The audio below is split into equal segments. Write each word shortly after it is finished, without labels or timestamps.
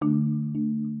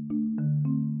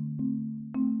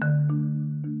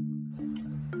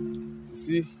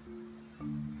See,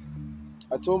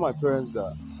 I told my parents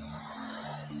that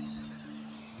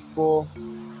before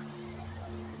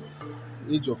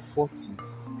the age of 40,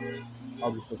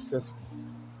 I'll be successful.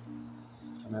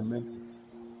 And I meant it.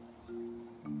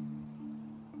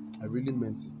 I really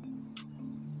meant it.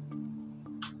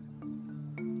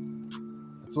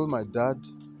 I told my dad,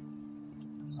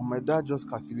 and my dad just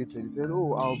calculated. He said,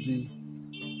 "Oh, I'll be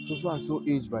so and so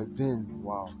age by then."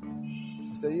 Wow.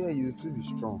 I said, "Yeah, you'll still be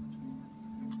strong.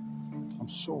 I'm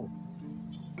sure.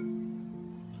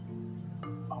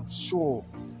 I'm sure."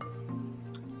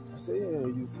 I said, "Yeah,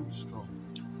 you'll still be strong.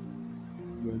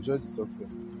 You enjoy the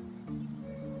success with me.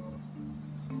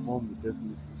 Mom will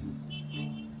definitely do it for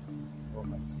you. All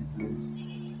my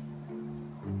siblings,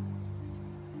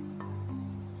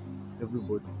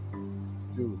 everybody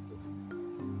still with us.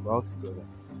 We're all together.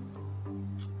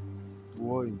 We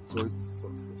all enjoyed the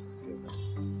success together.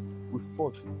 We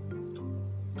fought.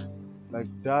 Like,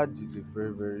 dad is a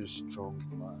very, very strong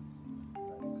man.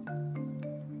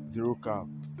 Like, zero cap.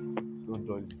 Don't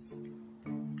do this.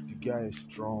 The guy is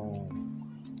strong.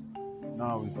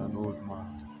 Now he's an old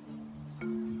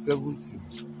man. He's 70.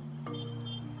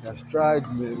 He has tried,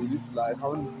 man, with this life.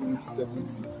 How many people reach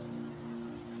 70?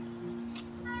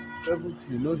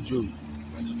 70, no joke.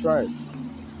 He has tried.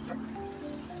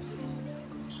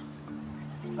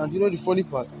 And you know the funny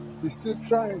part? He's still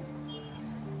trying.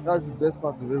 That's the best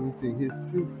part of everything. He's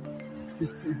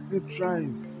still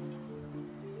trying.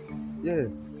 Yeah,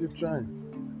 he's still trying.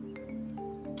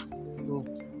 So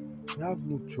you have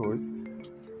no choice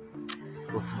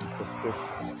but to be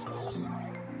successful.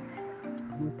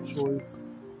 No choice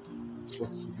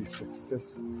but to be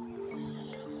successful.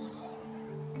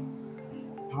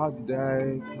 How did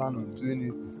I plan on doing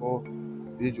it before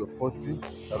the age of 40?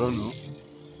 I don't know.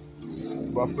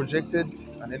 But I've projected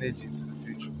an energy into the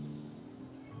future.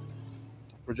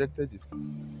 I've projected it.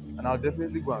 And I'll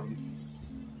definitely go and meet it.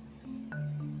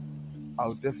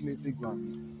 I'll definitely go and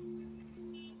meet it.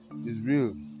 It's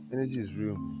real. Energy is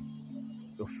real.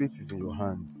 Your fate is in your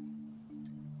hands.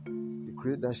 You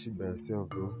create that shit by yourself,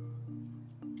 bro.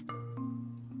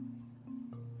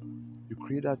 You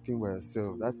create that thing by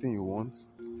yourself. That thing you want,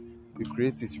 you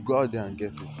create it. You go out there and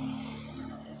get it.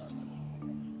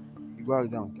 You go out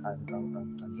there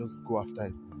and just go after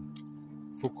it.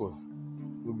 Focus.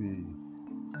 Don't be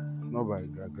snob by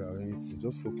gra or anything.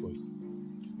 Just focus.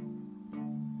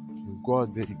 You go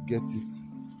out there, you get it.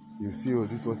 You see, oh,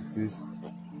 this is what it is.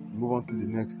 You move on to the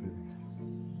next thing.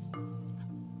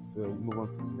 So you move on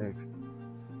to the next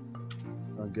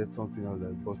and get something else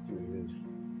that's busting your head.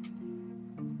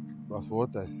 But as for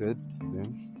what I said to them,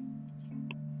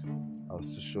 I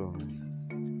was too sure,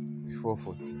 man. Before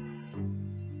 40.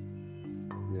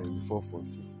 Yeah, before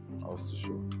 40. I was too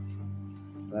sure.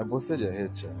 And I busted their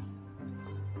head, child.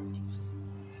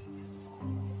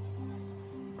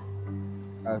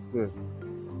 I swear.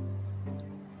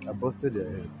 I busted their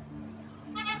head.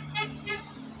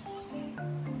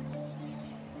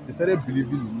 They started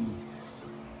believing in me.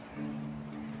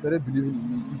 They started believing in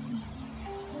me easily.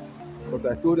 Because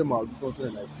I told them I'll do something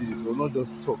and I did it. It was not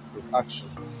just talk, it was action.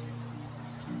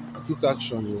 I took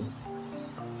action, yo.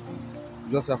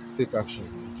 You just have to take action.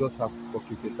 You just have to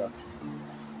fucking take action.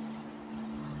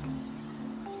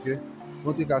 Okay?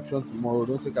 Don't take action tomorrow.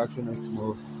 Don't take action next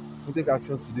tomorrow. Don't take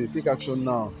action today. Take action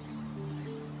now.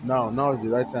 Now is the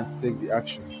right time to take the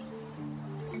action.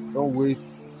 Don't wait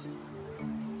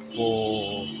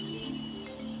for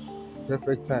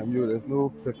perfect time. Yo, there's no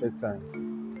perfect time.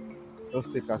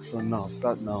 Just take action now.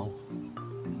 Start now.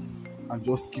 And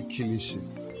just keep killing shit.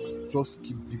 Just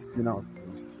keep beasting out,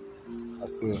 bro. I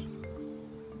swear.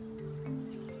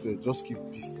 So just keep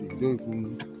beasting. Don't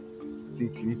even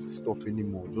think you need to stop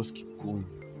anymore. Just keep going.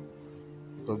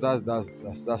 Because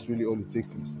that's really all it takes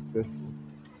to be successful.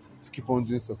 To keep on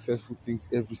doing successful things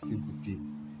every single day.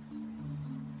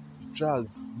 You try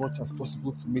as much as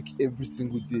possible to make every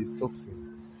single day a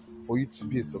success for you to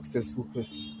be a successful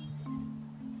person.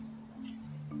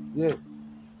 Yeah.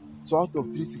 So out of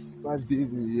 365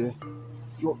 days in a year,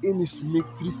 your aim is to make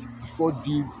 364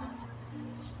 days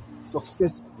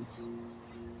successful.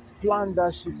 Plan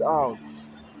that shit out.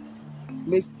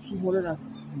 Make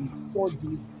 264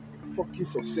 days fucking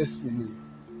successful, man.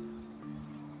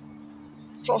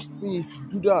 Trust me, if you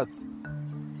do that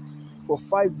for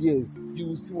 5 years, you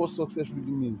will see what success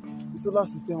really means. The solar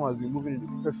system has been moving in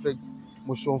the perfect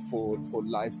motion for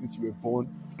life since you were born.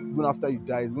 Even after you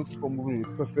die, it's going to keep on moving in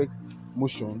a perfect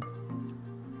motion.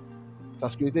 It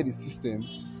has created a system.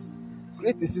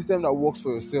 Create a system that works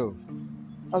for yourself.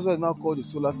 That's why it's now called the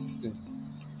solar system.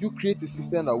 You create a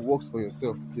system that works for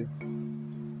yourself, okay?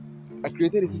 I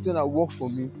created a system that worked for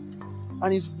me.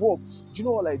 And it worked. Do you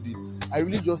know what I did? I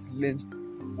really just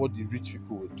learned what the rich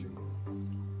people were doing.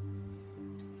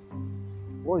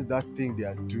 What is that thing they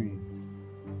are doing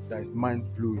that is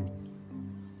mind-blowing?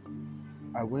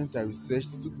 I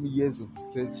researched. It took me years of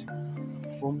research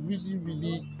from really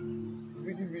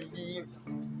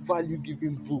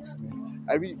value-giving books, man.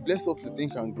 I read Blessed Up to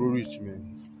Think and Grow Rich, man.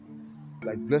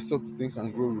 Like Blessed Up to Think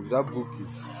and Grow Rich. That book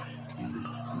is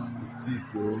deep,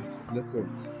 bro. Blessed Up.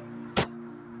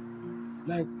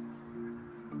 Like,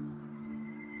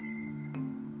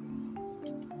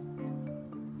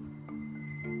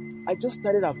 I just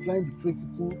started applying the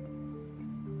principles,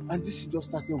 and this shit just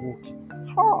started working.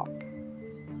 Ha!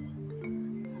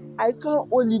 I can't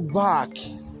hold it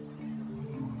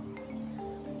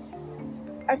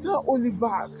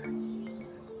back.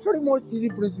 Very much easy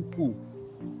principle.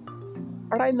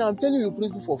 Right now, I'm telling you the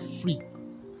principle for free.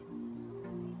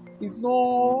 It's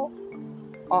not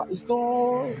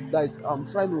like I'm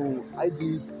trying to hide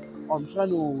it. I'm trying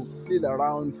to play it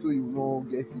around so you know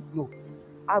get it. No,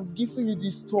 I'm giving you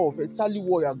this stuff. Exactly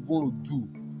what you're going to do.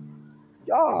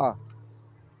 Yeah,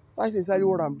 that's exactly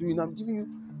what I'm doing. I'm giving you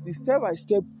the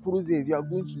step-by-step process you are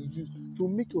going to use to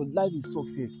make your life a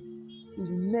success in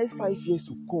the next 5 years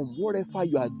to come. Whatever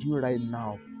you are doing right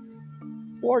now,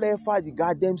 whatever the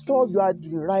goddamn stuff you are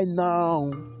doing right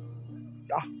now.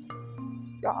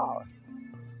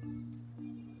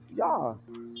 Yeah.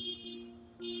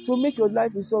 To make your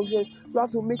life a success, you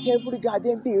have to make every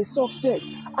goddamn day a success.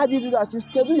 How do you do that? You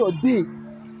schedule your day.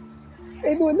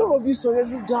 And a lot of these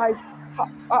successful guys,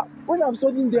 when I'm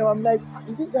studying them, I'm like,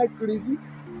 is this guy crazy?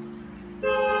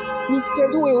 You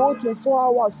schedule a whole 24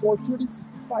 hours for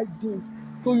 365 days.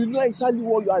 So you know exactly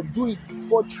what you are doing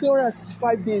for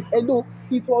 365 days. And no,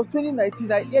 it was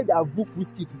 2019. I heard they have booked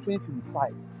whiskey to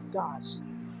 2025. Gosh.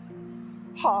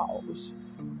 How?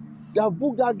 They have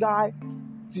booked that guy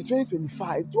till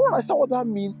 2025. Do you understand what that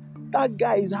means? That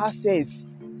guy is assets.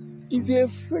 He's a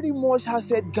very much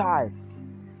asset guy.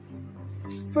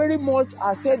 Very much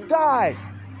asset guy.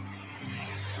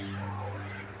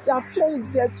 He have turned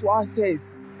himself to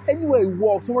assets. Anywhere he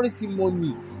works, somebody see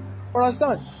money.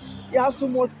 Understand? He has so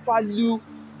much value.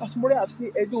 And somebody have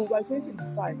said, hello, by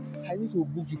 2025, I need to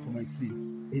book you for my place.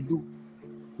 Hello.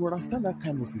 You understand that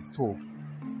kind of a stuff?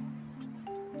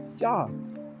 Yeah.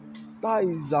 That is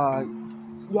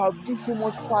you have given so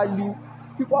much value.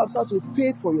 People have started to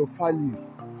pay for your value.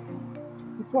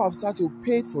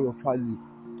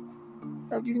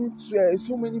 I'm giving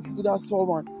so many people that stuff,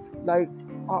 and like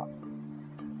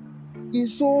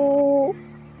it's so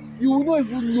you will not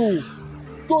even know.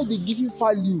 Don't be giving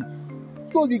value.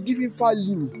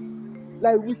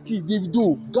 Like Whiskey,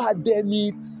 Davido, God damn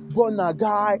it, Burna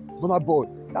Boy.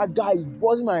 That guy is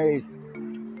buzzing my head.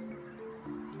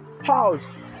 House.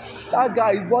 That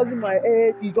guy is buzzing my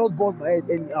head. He just buzzed my head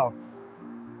anyhow.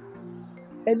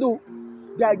 Hello,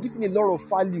 they are giving a lot of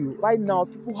value. Right now,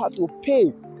 people have to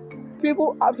pay.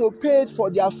 People have to pay for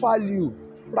their value.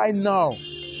 Right now.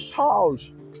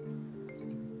 House.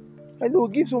 Hello,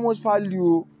 give so much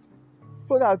value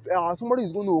so that somebody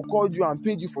is going to call you and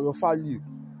pay you for your value.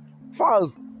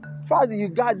 Faz is a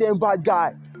goddamn bad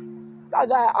guy. That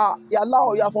guy,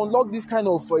 you have unlocked this kind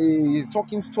of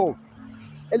talking stuff.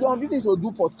 And I'm using it to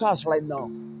do podcast right now.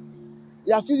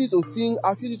 Yeah, I've used it to sing.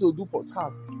 I've used it to do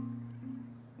podcast.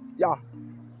 Yeah.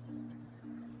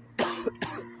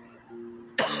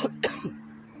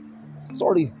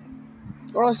 Sorry.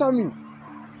 You understand me?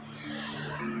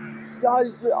 Yeah,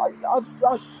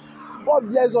 God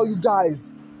bless all you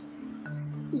guys.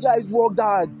 You guys worked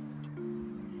hard.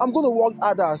 I'm going to work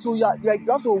harder. So you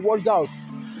have to watch out.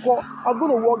 Because I'm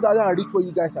going to work harder and reach where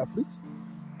you guys have reached.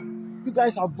 You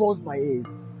guys have buzzed my head.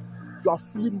 You have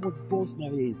really much buzzed my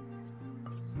head.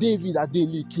 David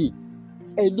Adeleke.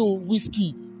 Hello,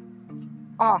 Whiskey.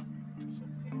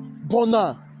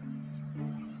 Burna.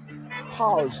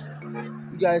 House.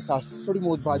 You guys are very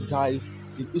much bad guys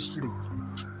in history.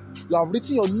 You have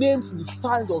written your names in the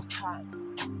sands of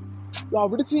time. You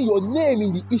have written your name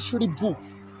in the history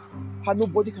books. And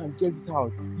nobody can get it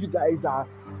out. You guys are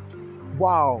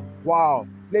wow.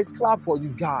 Let's clap for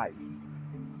these guys.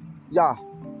 Yeah.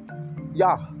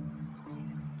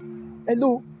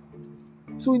 Hello.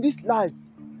 So in this life,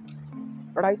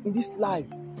 right? In this life,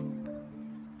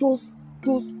 just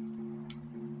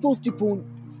keep on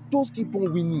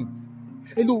winning.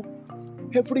 Hello.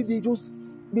 Every day, just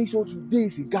make sure today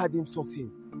is a goddamn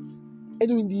success.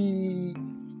 Hello, in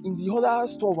the other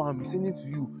stuff I'm sending to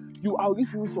you, I'll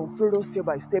give you some further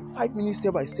step-by-step, 5-minute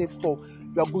step-by-step stuff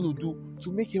you are going to do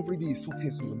to make every day a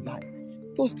success in your life.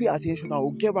 Just pay attention. I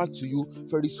will get back to you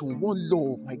very soon. One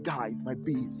love, my guys, my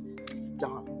babes.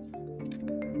 Yeah.